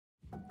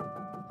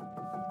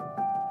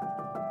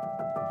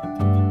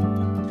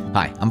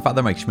Hi, I'm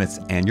Father Mike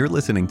Schmitz, and you're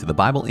listening to the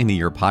Bible in a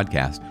Year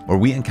podcast, where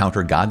we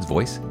encounter God's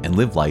voice and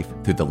live life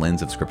through the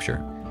lens of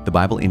Scripture. The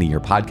Bible in a Year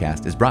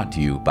podcast is brought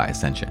to you by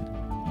Ascension.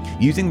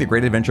 Using the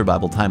Great Adventure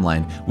Bible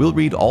timeline, we'll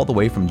read all the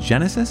way from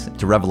Genesis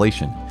to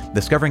Revelation,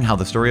 discovering how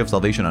the story of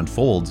salvation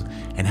unfolds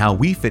and how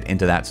we fit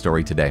into that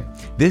story today.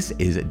 This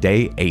is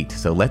day 8,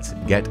 so let's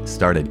get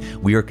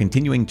started. We are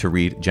continuing to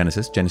read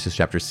Genesis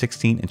chapter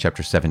 16 and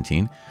chapter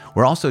 17.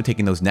 We're also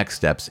taking those next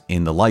steps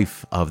in the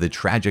life of the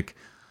tragic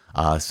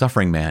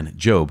suffering man,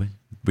 Job,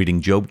 reading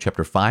Job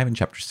chapter 5 and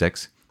chapter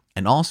 6,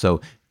 and also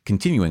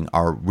continuing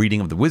our reading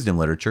of the wisdom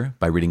literature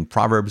by reading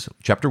Proverbs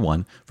chapter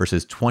 1,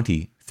 verses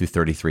 20 through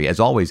 33. As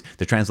always,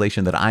 the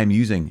translation that I'm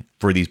using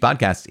for these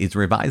podcasts is the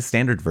Revised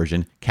Standard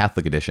Version,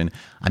 Catholic Edition.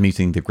 I'm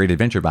using the Great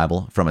Adventure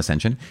Bible from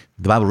Ascension.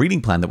 The Bible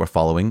reading plan that we're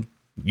following,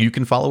 you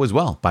can follow as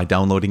well by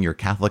downloading your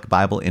Catholic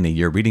Bible in a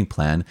Year reading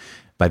plan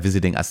by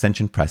visiting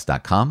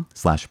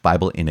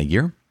ascensionpress.com/Bible in a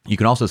Year. You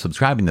can also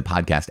subscribe in the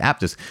podcast app.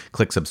 Just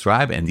click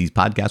subscribe and these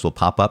podcasts will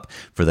pop up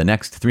for the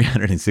next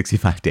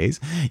 365 days.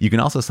 You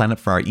can also sign up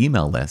for our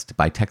email list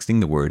by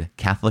texting the word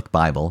Catholic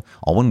Bible,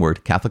 all one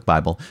word, Catholic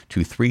Bible,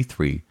 to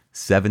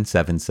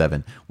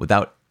 33777.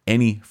 Without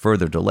any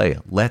further delay,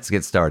 let's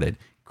get started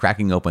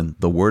cracking open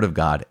the Word of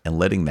God and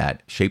letting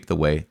that shape the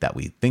way that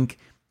we think,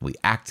 we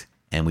act,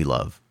 and we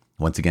love.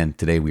 Once again,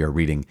 today we are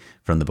reading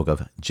from the book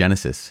of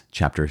Genesis,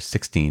 chapter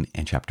 16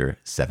 and chapter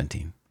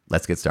 17.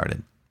 Let's get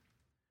started.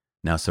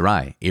 Now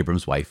Sarai,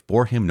 Abram's wife,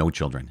 bore him no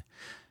children.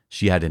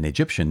 She had an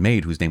Egyptian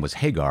maid whose name was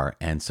Hagar,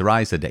 and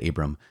Sarai said to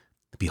Abram,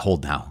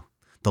 "Behold now,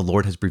 the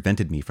Lord has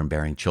prevented me from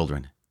bearing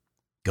children.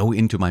 Go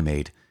into my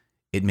maid.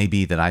 It may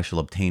be that I shall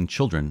obtain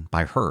children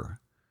by her."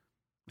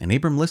 And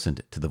Abram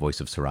listened to the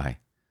voice of Sarai.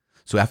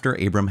 So after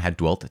Abram had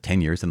dwelt 10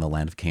 years in the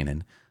land of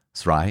Canaan,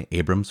 Sarai,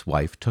 Abram's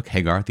wife, took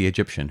Hagar the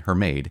Egyptian, her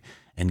maid,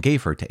 and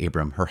gave her to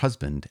Abram, her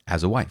husband,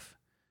 as a wife.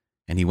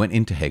 And he went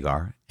into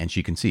Hagar, and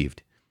she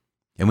conceived.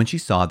 And when she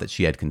saw that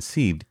she had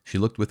conceived, she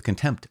looked with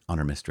contempt on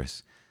her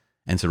mistress.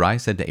 And Sarai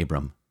said to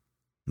Abram,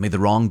 "May the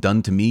wrong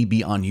done to me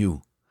be on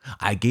you.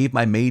 I gave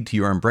my maid to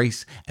your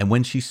embrace, and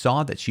when she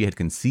saw that she had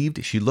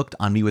conceived, she looked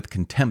on me with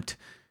contempt.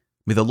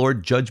 May the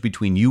Lord judge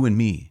between you and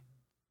me."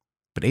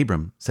 But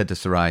Abram said to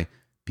Sarai,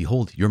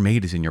 "Behold, your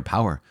maid is in your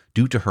power.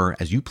 Do to her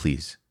as you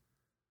please."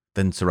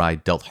 Then Sarai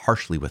dealt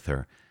harshly with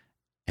her,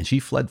 and she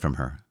fled from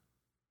her.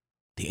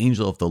 The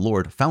angel of the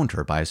Lord found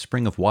her by a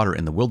spring of water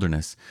in the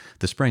wilderness,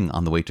 the spring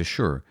on the way to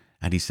Shur,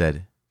 and he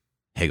said,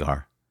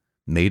 "Hagar,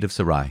 maid of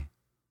Sarai,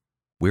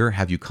 where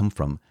have you come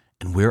from,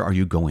 and where are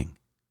you going?"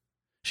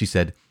 She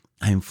said,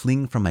 "I am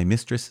fleeing from my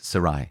mistress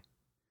Sarai."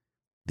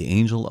 The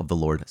angel of the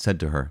Lord said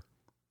to her,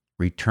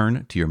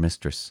 "Return to your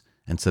mistress,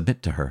 and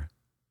submit to her."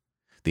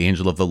 The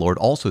angel of the Lord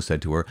also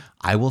said to her,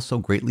 "I will so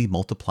greatly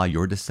multiply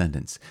your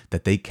descendants,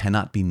 that they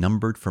cannot be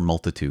numbered for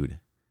multitude."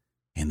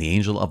 And the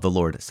angel of the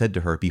Lord said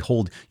to her,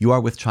 "Behold, you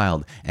are with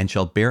child, and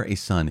shall bear a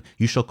son.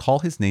 You shall call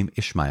his name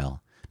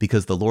Ishmael,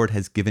 because the Lord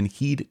has given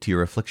heed to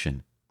your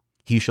affliction.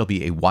 He shall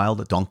be a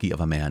wild donkey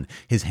of a man,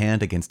 his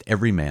hand against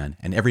every man,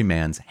 and every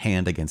man's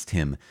hand against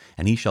him,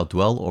 and he shall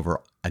dwell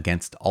over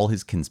against all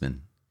his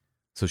kinsmen."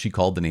 So she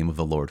called the name of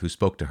the Lord who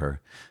spoke to her,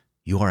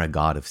 "You are a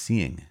God of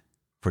seeing."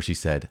 For she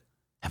said,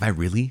 "Have I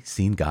really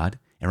seen God,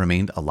 and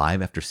remained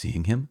alive after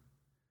seeing him?"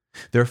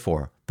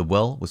 Therefore the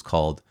well was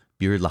called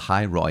Bir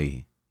Lahai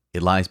Roi.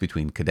 It lies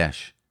between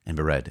Kadesh and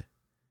Bered.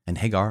 And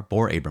Hagar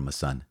bore Abram a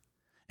son.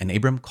 And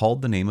Abram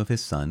called the name of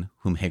his son,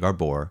 whom Hagar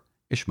bore,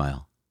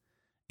 Ishmael.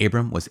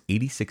 Abram was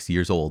 86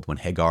 years old when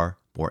Hagar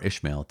bore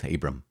Ishmael to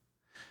Abram.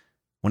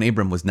 When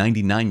Abram was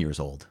 99 years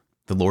old,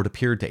 the Lord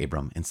appeared to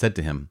Abram and said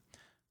to him,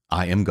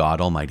 "I am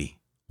God Almighty.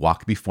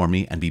 Walk before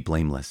me and be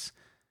blameless.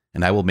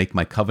 And I will make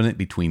my covenant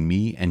between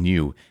me and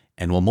you,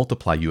 and will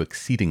multiply you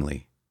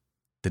exceedingly."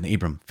 Then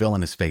Abram fell on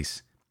his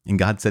face, and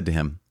God said to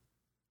him,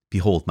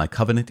 "Behold, my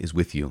covenant is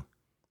with you.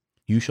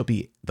 You shall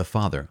be the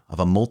father of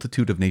a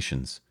multitude of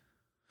nations.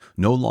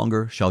 No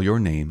longer shall your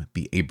name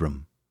be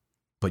Abram,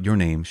 but your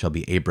name shall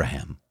be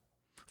Abraham.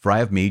 For I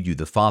have made you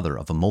the father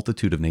of a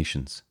multitude of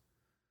nations.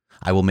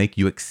 I will make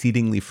you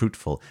exceedingly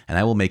fruitful, and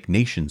I will make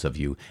nations of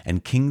you,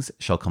 and kings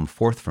shall come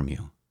forth from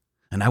you.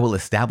 And I will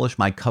establish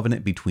my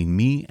covenant between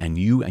me and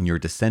you and your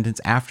descendants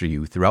after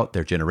you throughout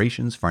their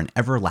generations for an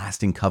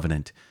everlasting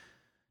covenant,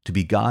 to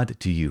be God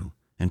to you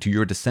and to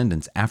your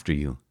descendants after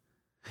you.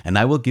 And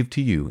I will give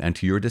to you and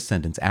to your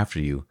descendants after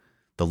you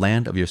the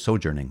land of your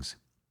sojournings,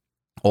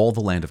 all the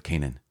land of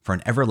Canaan, for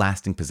an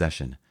everlasting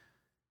possession,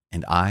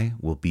 and I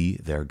will be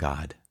their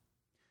God."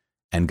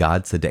 And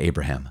God said to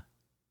Abraham,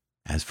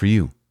 "As for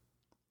you,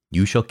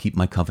 you shall keep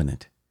my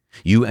covenant,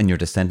 you and your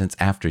descendants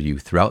after you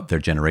throughout their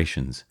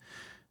generations.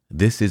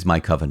 This is my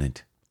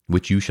covenant,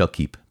 which you shall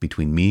keep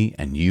between me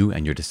and you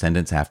and your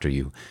descendants after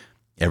you.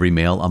 Every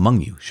male among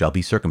you shall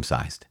be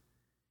circumcised.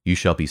 You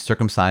shall be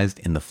circumcised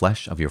in the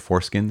flesh of your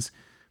foreskins,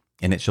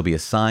 and it shall be a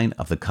sign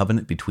of the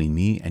covenant between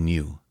me and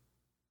you.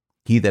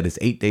 He that is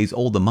 8 days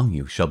old among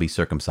you shall be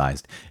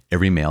circumcised,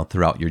 every male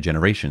throughout your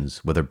generations,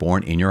 whether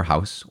born in your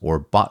house or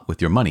bought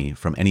with your money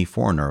from any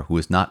foreigner who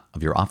is not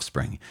of your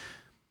offspring.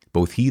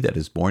 Both he that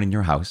is born in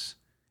your house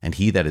and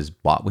he that is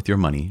bought with your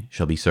money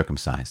shall be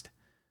circumcised.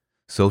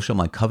 So shall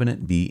my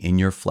covenant be in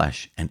your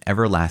flesh, an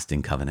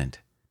everlasting covenant.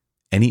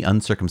 Any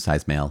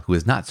uncircumcised male who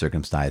is not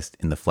circumcised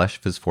in the flesh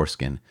of his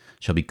foreskin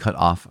shall be cut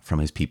off from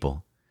his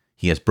people.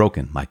 He has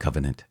broken my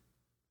covenant.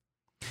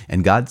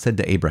 And God said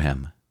to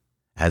Abraham,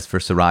 As for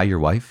Sarai your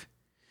wife,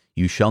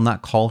 you shall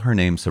not call her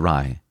name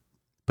Sarai,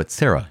 but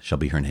Sarah shall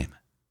be her name.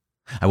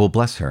 I will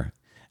bless her,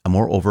 and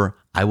moreover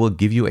I will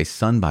give you a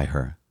son by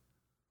her.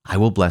 I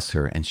will bless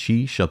her, and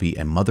she shall be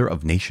a mother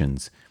of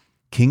nations.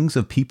 Kings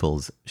of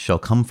peoples shall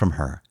come from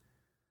her.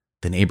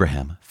 Then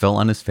Abraham fell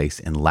on his face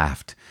and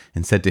laughed,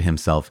 and said to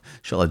himself,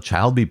 Shall a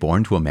child be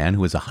born to a man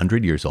who is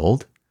 100 years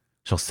old?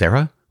 Shall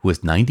Sarah, who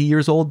is 90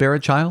 years old, bear a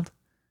child?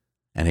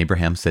 And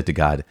Abraham said to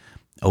God,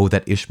 Oh,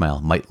 that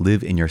Ishmael might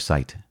live in your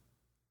sight.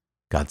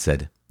 God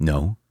said,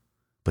 No,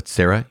 but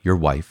Sarah, your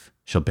wife,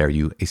 shall bear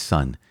you a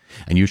son,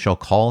 and you shall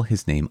call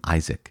his name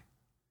Isaac.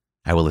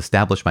 I will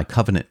establish my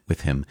covenant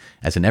with him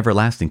as an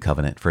everlasting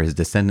covenant for his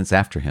descendants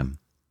after him.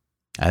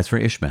 As for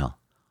Ishmael,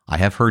 I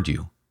have heard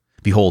you.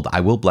 Behold,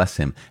 I will bless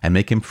him, and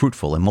make him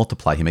fruitful, and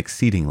multiply him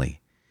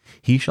exceedingly.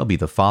 He shall be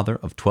the father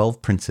of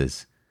 12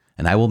 princes,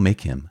 and I will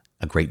make him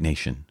a great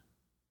nation.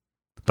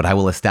 But I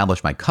will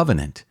establish my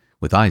covenant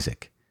with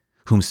Isaac,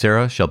 whom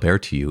Sarah shall bear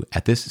to you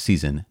at this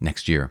season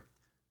next year.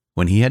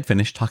 When he had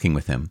finished talking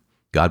with him,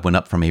 God went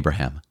up from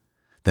Abraham.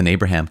 Then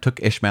Abraham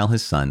took Ishmael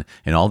his son,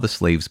 and all the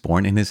slaves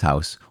born in his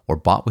house, or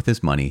bought with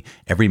his money,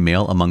 every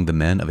male among the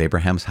men of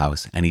Abraham's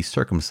house, and he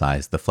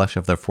circumcised the flesh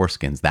of their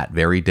foreskins that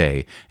very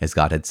day, as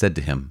God had said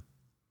to him.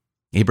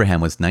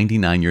 Abraham was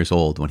 99 years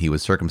old when he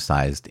was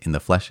circumcised in the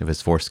flesh of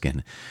his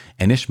foreskin,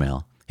 and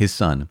Ishmael, his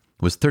son,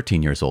 was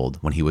 13 years old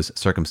when he was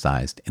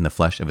circumcised in the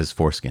flesh of his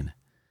foreskin.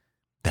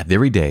 That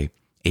very day,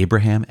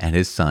 Abraham and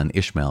his son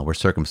Ishmael were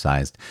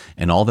circumcised,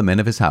 and all the men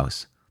of his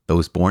house,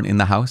 those born in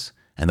the house,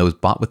 and those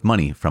bought with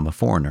money from a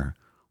foreigner,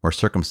 were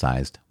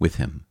circumcised with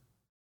him.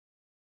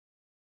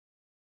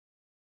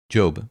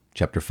 Job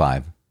chapter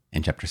 5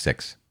 and chapter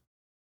 6.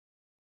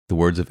 The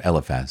words of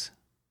Eliphaz.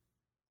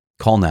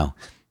 Call now,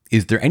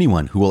 is there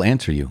anyone who will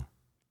answer you?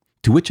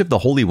 To which of the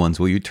holy ones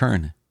will you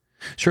turn?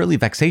 Surely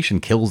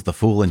vexation kills the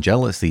fool and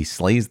jealousy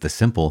slays the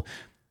simple.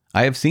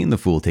 I have seen the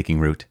fool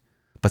taking root.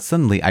 But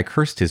suddenly I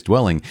cursed his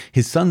dwelling.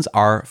 His sons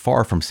are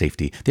far from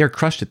safety. They are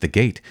crushed at the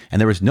gate, and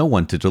there is no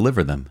one to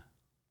deliver them.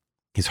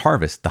 His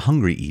harvest the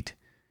hungry eat,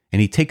 and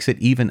he takes it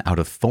even out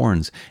of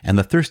thorns, and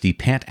the thirsty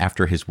pant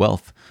after his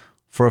wealth.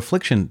 For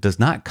affliction does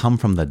not come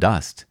from the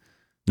dust,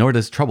 nor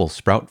does trouble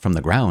sprout from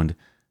the ground.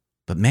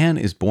 But man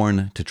is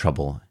born to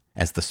trouble,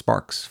 as the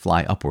sparks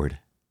fly upward.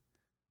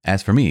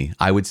 As for me,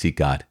 I would seek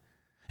God,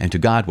 and to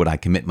God would I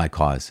commit my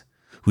cause,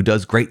 who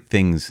does great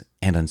things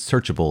and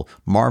unsearchable,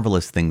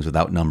 marvelous things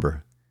without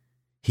number.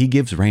 He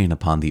gives rain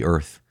upon the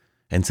earth,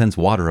 and sends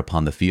water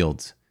upon the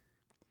fields.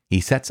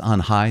 He sets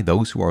on high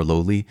those who are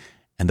lowly,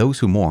 and those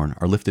who mourn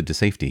are lifted to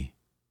safety.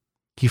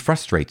 He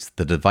frustrates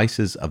the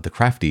devices of the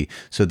crafty,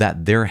 so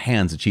that their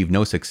hands achieve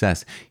no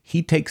success.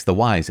 He takes the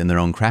wise in their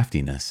own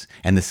craftiness,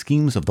 and the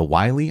schemes of the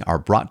wily are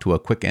brought to a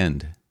quick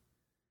end.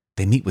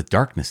 They meet with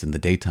darkness in the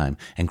daytime,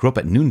 and grope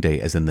at noonday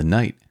as in the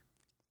night.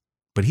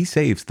 But he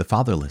saves the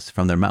fatherless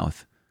from their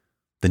mouth,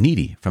 the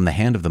needy from the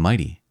hand of the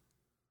mighty.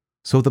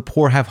 So the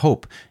poor have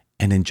hope,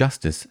 and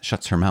injustice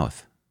shuts her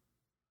mouth.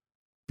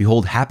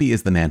 Behold, happy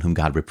is the man whom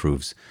God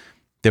reproves.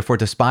 Therefore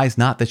despise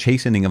not the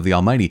chastening of the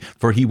Almighty,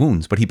 for he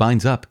wounds, but he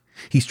binds up.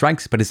 He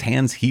strikes, but his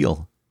hands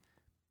heal.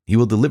 He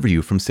will deliver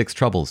you from 6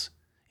 troubles.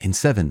 In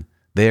 7,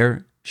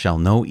 there shall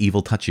no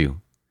evil touch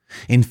you.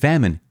 In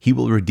famine he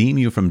will redeem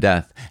you from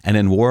death, and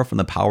in war from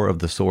the power of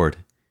the sword.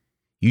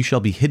 You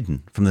shall be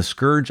hidden from the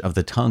scourge of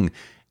the tongue,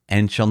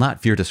 and shall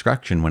not fear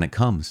destruction when it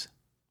comes.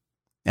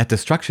 At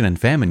destruction and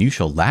famine you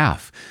shall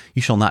laugh.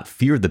 You shall not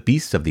fear the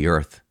beasts of the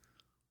earth.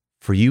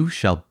 For you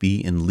shall be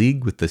in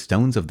league with the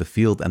stones of the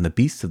field, and the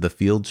beasts of the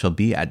field shall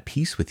be at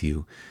peace with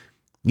you.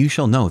 You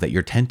shall know that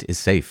your tent is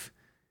safe,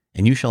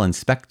 and you shall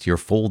inspect your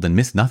fold and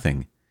miss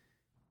nothing.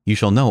 You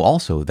shall know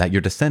also that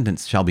your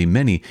descendants shall be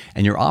many,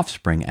 and your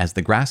offspring as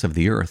the grass of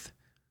the earth.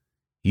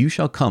 You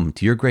shall come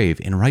to your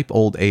grave in ripe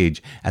old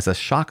age, as a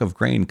shock of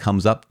grain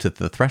comes up to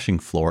the threshing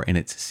floor in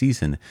its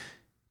season.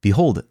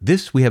 Behold,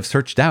 this we have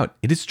searched out.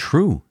 It is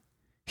true.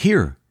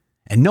 Hear,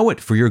 and know it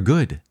for your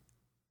good.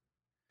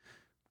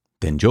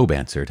 Then Job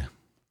answered,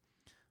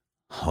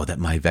 Oh, that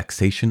my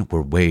vexation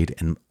were weighed,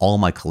 and all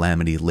my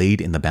calamity laid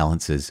in the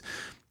balances,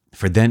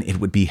 for then it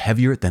would be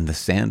heavier than the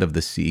sand of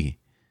the sea.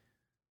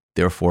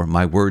 Therefore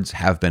my words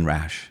have been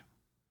rash,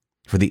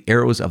 for the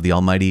arrows of the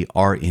Almighty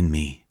are in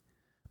me.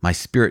 My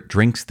spirit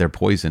drinks their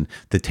poison.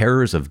 The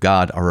terrors of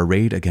God are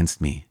arrayed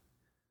against me.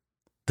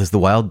 Does the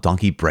wild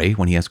donkey bray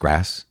when he has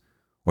grass,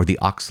 or the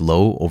ox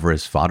low over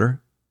his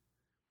fodder?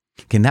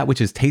 Can that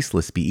which is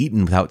tasteless be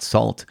eaten without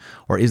salt,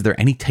 or is there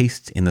any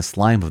taste in the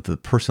slime of the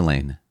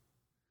purslane?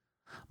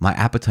 My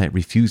appetite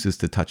refuses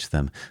to touch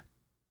them.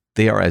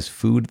 They are as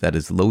food that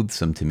is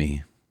loathsome to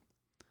me.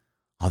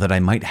 Oh, that I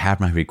might have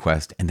my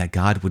request, and that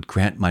God would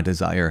grant my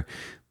desire,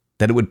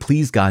 that it would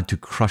please God to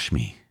crush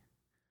me.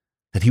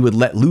 that he would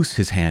let loose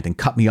his hand and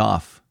cut me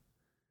off.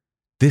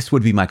 This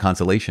would be my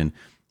consolation.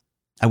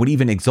 I would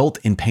even exult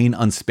in pain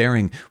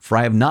unsparing, for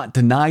I have not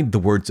denied the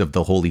words of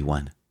the Holy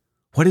One.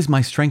 What is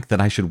my strength that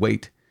I should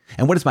wait?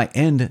 And what is my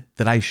end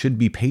that I should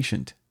be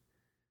patient?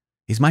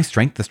 Is my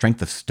strength the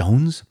strength of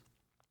stones?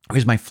 Or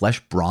is my flesh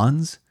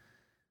bronze?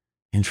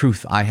 In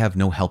truth, I have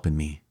no help in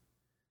me,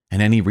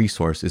 and any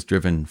resource is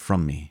driven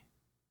from me.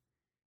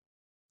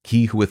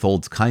 He who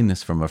withholds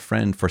kindness from a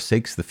friend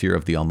forsakes the fear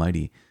of the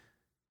Almighty.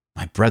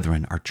 My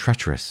brethren are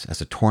treacherous as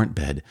a torrent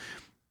bed,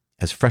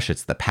 as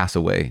freshets that pass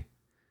away,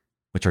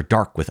 which are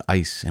dark with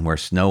ice and where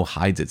snow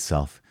hides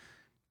itself.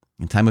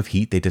 In time of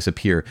heat they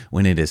disappear.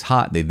 When it is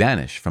hot, they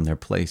vanish from their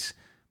place.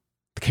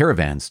 The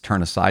caravans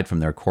turn aside from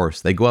their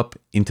course. They go up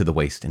into the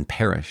waste and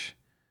perish.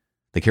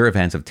 The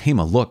caravans of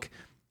Tema look.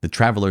 The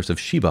travelers of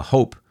Sheba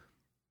hope.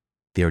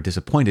 They are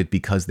disappointed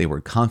because they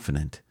were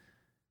confident.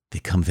 They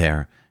come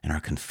there and are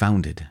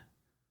confounded.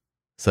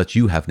 Such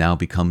you have now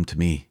become to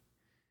me.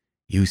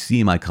 You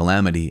see my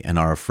calamity and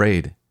are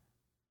afraid.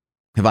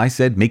 Have I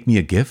said, make me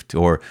a gift,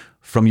 or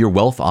from your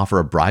wealth offer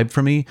a bribe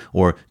for me,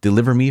 or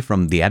deliver me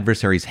from the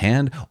adversary's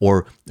hand,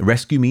 or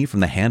rescue me from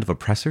the hand of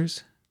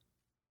oppressors?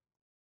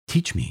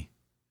 Teach me,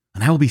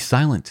 and I will be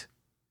silent.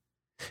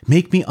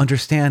 Make me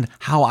understand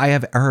how I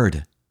have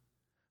erred.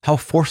 How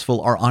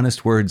forceful are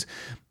honest words,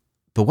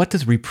 but what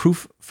does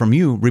reproof from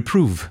you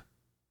reprove?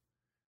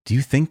 Do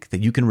you think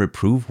that you can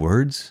reprove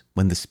words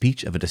when the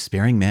speech of a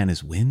despairing man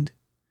is wind?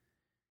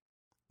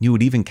 You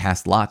would even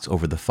cast lots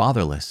over the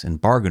fatherless and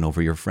bargain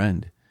over your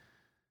friend.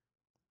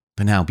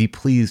 But now be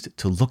pleased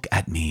to look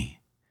at me,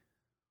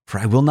 for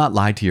I will not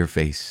lie to your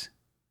face.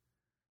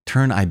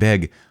 Turn, I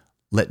beg,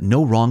 let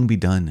no wrong be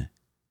done.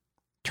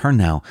 Turn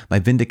now, my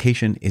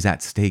vindication is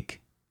at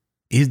stake.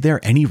 Is there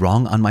any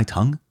wrong on my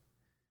tongue?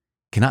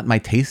 Cannot my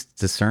taste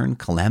discern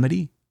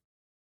calamity?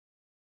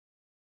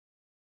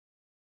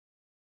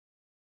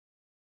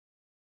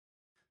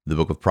 The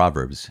book of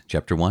Proverbs,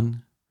 chapter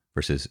 1,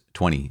 verses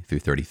 20 through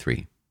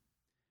 33.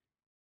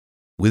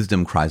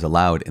 Wisdom cries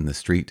aloud in the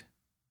street.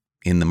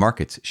 In the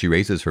markets she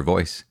raises her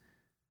voice.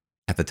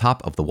 At the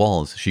top of the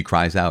walls she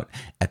cries out.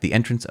 At the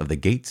entrance of the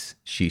gates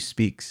she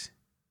speaks.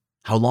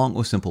 How long,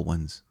 O simple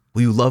ones,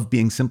 will you love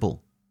being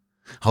simple?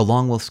 How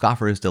long will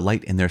scoffers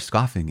delight in their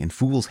scoffing and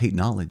fools hate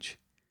knowledge?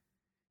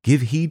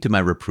 Give heed to my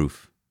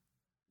reproof.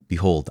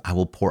 Behold, I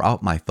will pour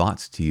out my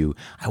thoughts to you.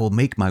 I will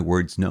make my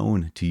words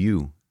known to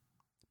you.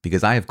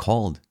 Because I have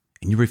called,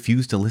 and you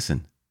refuse to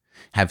listen,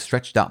 have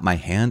stretched out my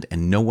hand,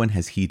 and no one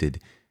has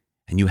heeded,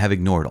 and you have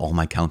ignored all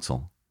my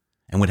counsel,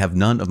 and would have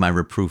none of my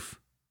reproof.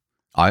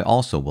 I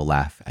also will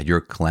laugh at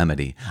your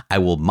calamity. I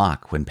will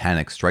mock when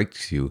panic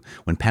strikes you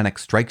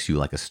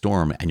like a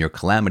storm, and your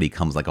calamity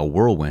comes like a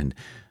whirlwind,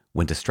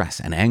 when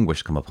distress and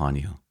anguish come upon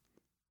you.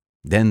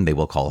 Then they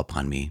will call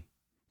upon me,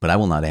 but I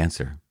will not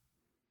answer.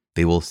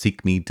 They will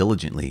seek me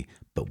diligently,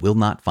 but will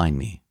not find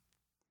me,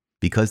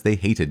 because they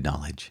hated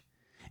knowledge,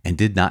 and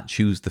did not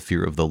choose the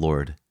fear of the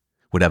Lord,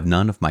 would have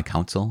none of my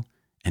counsel,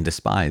 and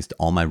despised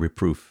all my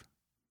reproof.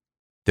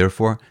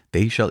 Therefore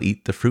they shall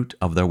eat the fruit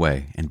of their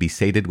way, and be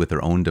sated with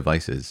their own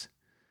devices.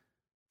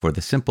 For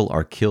the simple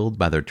are killed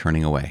by their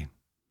turning away,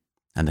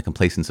 and the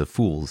complacence of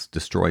fools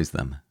destroys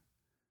them.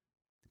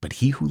 But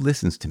he who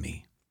listens to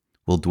me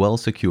will dwell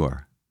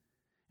secure,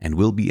 and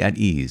will be at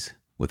ease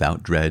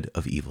without dread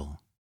of evil.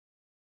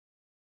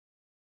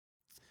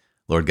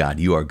 Lord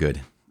God, you are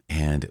good.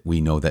 And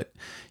we know that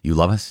you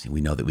love us. We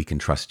know that we can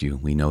trust you.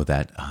 We know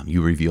that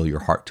you reveal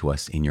your heart to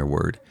us in your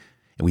word.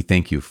 And we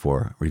thank you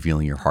for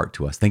revealing your heart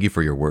to us. Thank you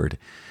for your word.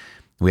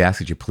 We ask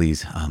that you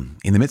please,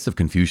 in the midst of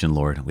confusion,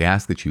 Lord, we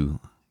ask that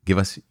you give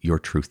us your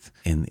truth.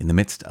 In the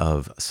midst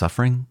of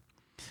suffering,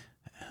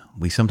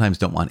 we sometimes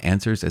don't want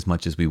answers as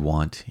much as we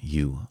want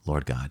you,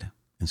 Lord God.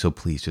 And so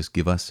please just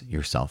give us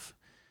yourself.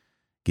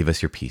 Give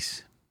us your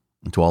peace.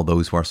 And to all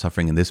those who are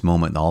suffering in this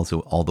moment, and also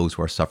all those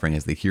who are suffering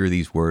as they hear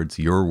these words,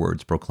 your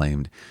words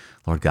proclaimed,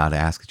 Lord God, I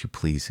ask that you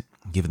please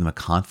give them a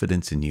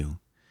confidence in you,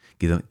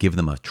 give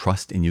them a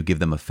trust in you, give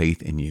them a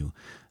faith in you,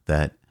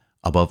 that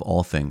above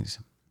all things,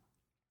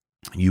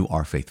 you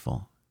are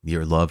faithful.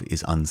 Your love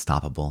is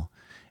unstoppable,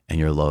 and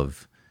your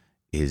love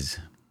is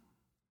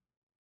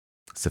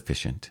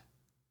sufficient.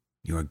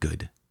 You are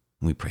good,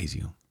 and we praise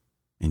you.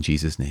 In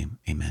Jesus' name,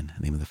 amen.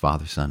 In the name of the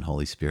Father, Son,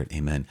 Holy Spirit,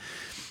 amen.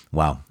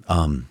 Wow.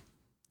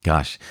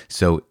 Gosh,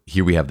 so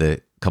here we have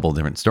the couple of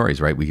different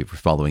stories, right? We're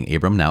following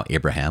Abram, now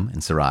Abraham,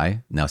 and Sarai,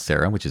 now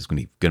Sarah, which is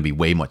going to be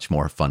way much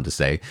more fun to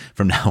say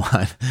from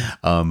now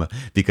on,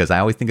 because I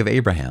always think of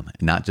Abraham,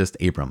 not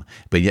just Abram,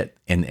 but yet,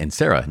 and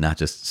Sarah, not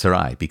just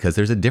Sarai, because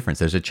there's a difference,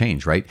 there's a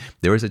change, right?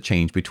 There is a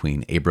change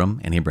between Abram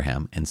and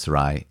Abraham and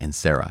Sarai and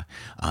Sarah,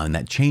 and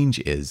that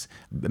change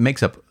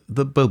makes up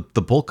the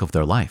bulk of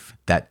their life.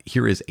 That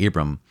here is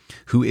Abram,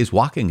 who is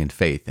walking in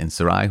faith, and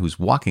Sarai, who's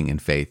walking in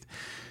faith.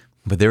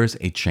 But there is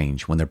a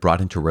change when they're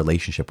brought into a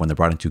relationship, when they're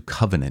brought into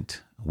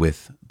covenant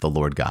with the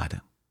Lord God.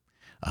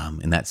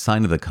 And that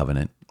sign of the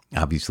covenant,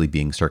 obviously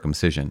being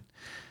circumcision.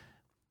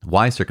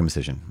 Why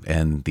circumcision?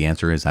 And the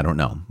answer is, I don't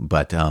know.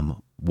 But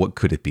what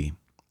could it be?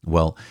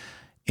 Well,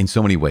 In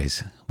so many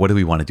ways, what do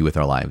we want to do with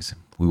our lives?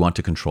 We want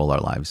to control our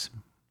lives.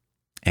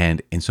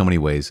 And in so many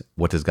ways,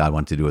 what does God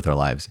want to do with our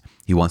lives?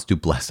 He wants to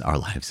bless our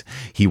lives.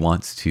 He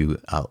wants to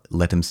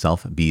let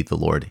himself be the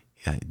Lord.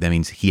 That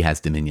means he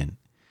has dominion.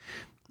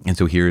 And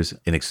so here's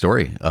an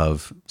story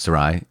of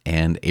Sarai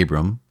and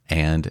Abram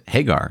and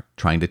Hagar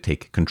trying to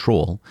take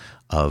control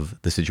of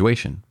the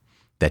situation.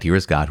 That here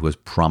is God who has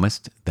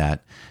promised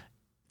that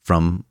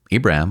from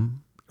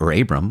Abram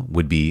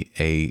would be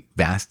a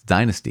vast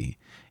dynasty.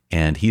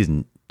 And he's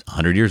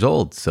 100 years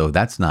old, so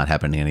that's not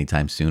happening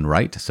anytime soon,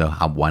 right? So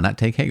why not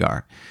take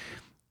Hagar?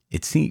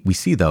 We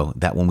see, though,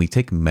 that when we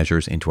take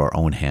measures into our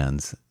own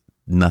hands,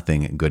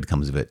 nothing good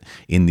comes of it.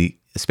 In the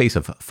space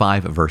of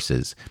 5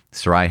 verses,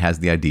 Sarai has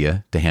the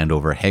idea to hand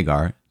over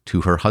Hagar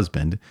to her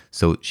husband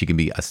so she can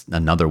be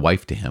another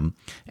wife to him.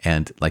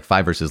 And like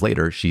 5 verses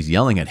later, she's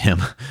yelling at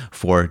him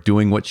for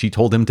doing what she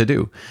told him to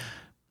do.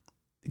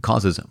 It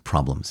causes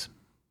problems.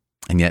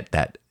 And yet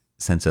that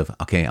sense of,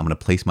 okay, I'm going to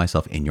place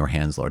myself in your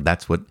hands, Lord.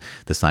 That's what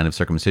the sign of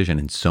circumcision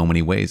in so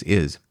many ways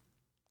is.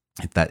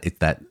 It's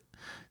that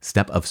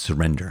step of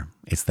surrender.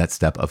 It's that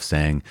step of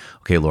saying,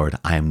 okay, Lord,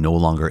 I am no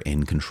longer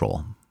in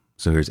control.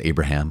 So here's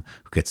Abraham,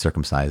 who gets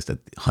circumcised at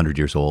 100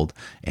 years old,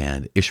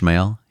 and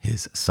Ishmael,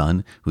 his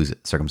son, who's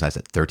circumcised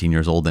at 13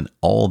 years old, and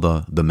all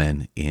the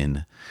men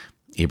in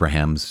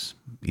Abraham's,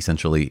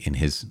 essentially in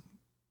his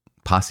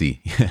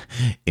posse,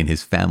 in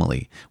his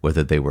family,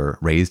 whether they were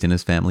raised in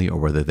his family or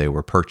whether they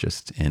were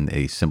purchased and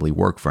they simply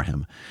work for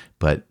him.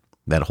 But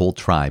that whole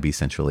tribe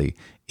essentially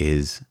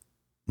is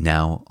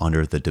now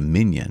under the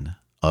dominion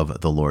of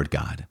the Lord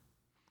God.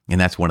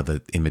 And that's one of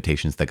the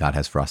invitations that God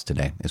has for us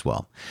today as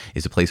well,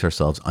 is to place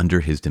ourselves under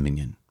his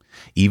dominion,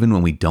 even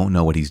when we don't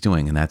know what he's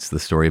doing. And that's the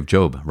story of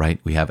Job, right?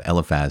 We have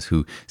Eliphaz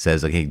who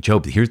says, okay,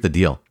 Job, here's the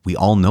deal. We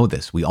all know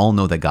this. We all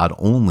know that God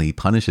only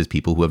punishes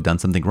people who have done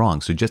something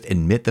wrong. So just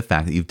admit the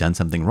fact that you've done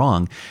something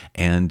wrong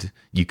and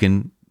you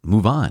can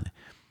move on.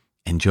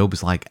 And Job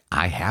is like,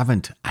 I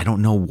haven't. I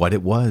don't know what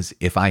it was.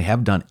 If I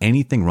have done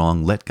anything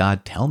wrong, let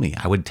God tell me.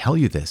 I would tell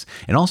you this.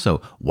 And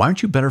also, why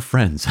aren't you better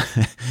friends?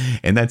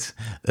 And that's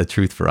the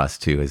truth for us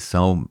too, is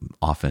so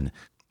often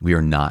we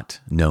are not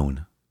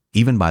known,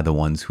 even by the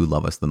ones who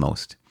love us the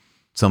most.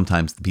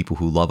 Sometimes the people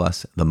who love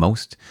us the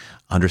most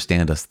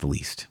understand us the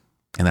least.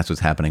 And that's what's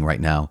happening right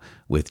now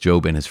with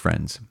Job and his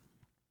friends.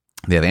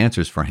 They have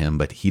answers for him,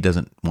 but he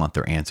doesn't want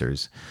their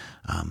answers.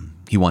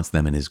 He wants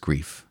them in his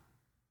grief.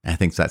 And I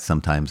think that's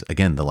sometimes,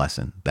 again, the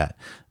lesson that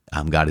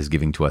God is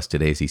giving to us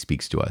today as he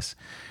speaks to us,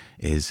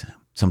 is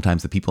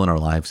sometimes the people in our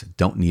lives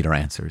don't need our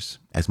answers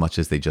as much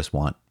as they just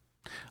want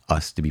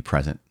us to be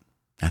present.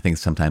 I think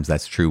sometimes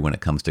that's true when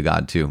it comes to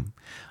God too.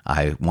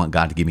 I want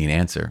God to give me an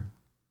answer.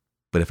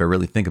 But if I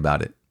really think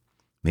about it,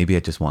 maybe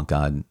I just want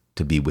God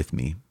to be with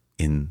me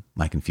in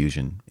my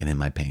confusion and in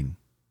my pain.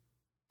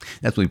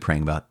 That's what we're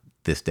praying about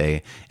this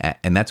day.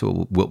 And that's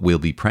what we'll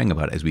be praying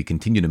about as we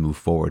continue to move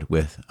forward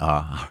with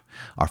our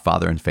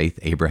father in faith,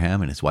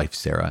 Abraham, and his wife,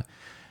 Sarah,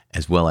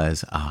 as well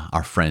as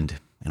our friend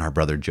and our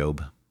brother,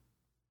 Job.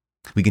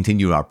 We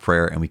continue our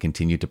prayer and we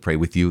continue to pray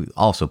with you.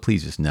 Also,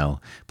 please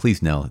know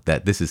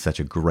that this is such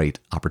a great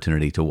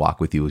opportunity to walk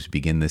with you as we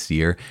begin this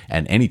year,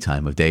 and any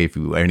time of day,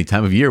 any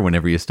time of year,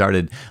 whenever you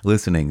started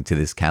listening to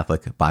this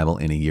Catholic Bible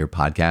in a Year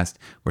podcast.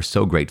 We're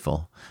so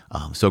grateful.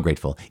 So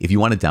grateful. If you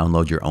want to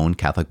download your own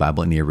Catholic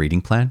Bible in a Year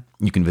reading plan,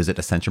 you can visit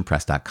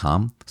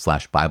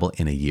ascensionpress.com/Bible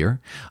in a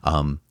Year.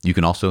 You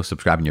can also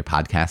subscribe in your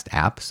podcast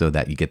app so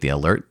that you get the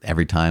alert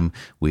every time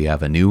we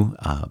have a new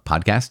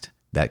podcast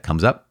that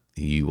comes up.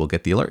 You will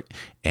get the alert.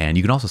 And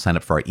you can also sign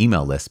up for our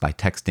email list by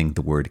texting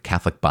the word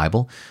Catholic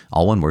Bible,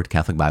 all one word,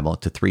 Catholic Bible,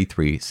 to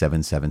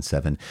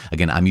 33777.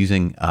 Again, I'm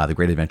using the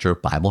Great Adventure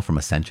Bible from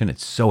Ascension.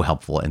 It's so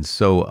helpful and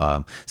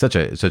so such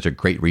a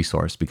great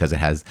resource because it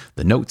has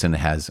the notes and it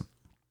has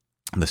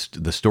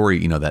the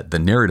story, that the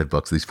narrative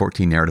books, these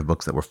 14 narrative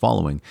books that we're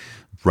following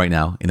right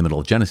now in the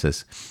middle of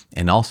Genesis,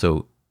 and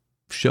also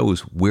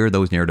shows where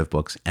those narrative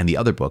books and the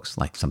other books,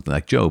 like something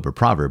like Job or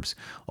Proverbs,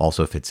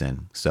 also fits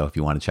in. So if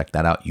you want to check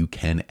that out, you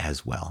can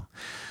as well.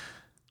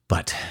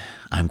 But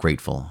I'm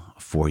grateful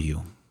for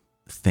you.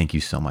 Thank you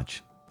so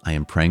much. I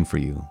am praying for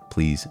you.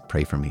 Please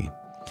pray for me.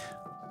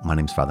 My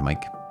name's Father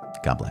Mike.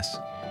 God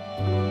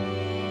bless.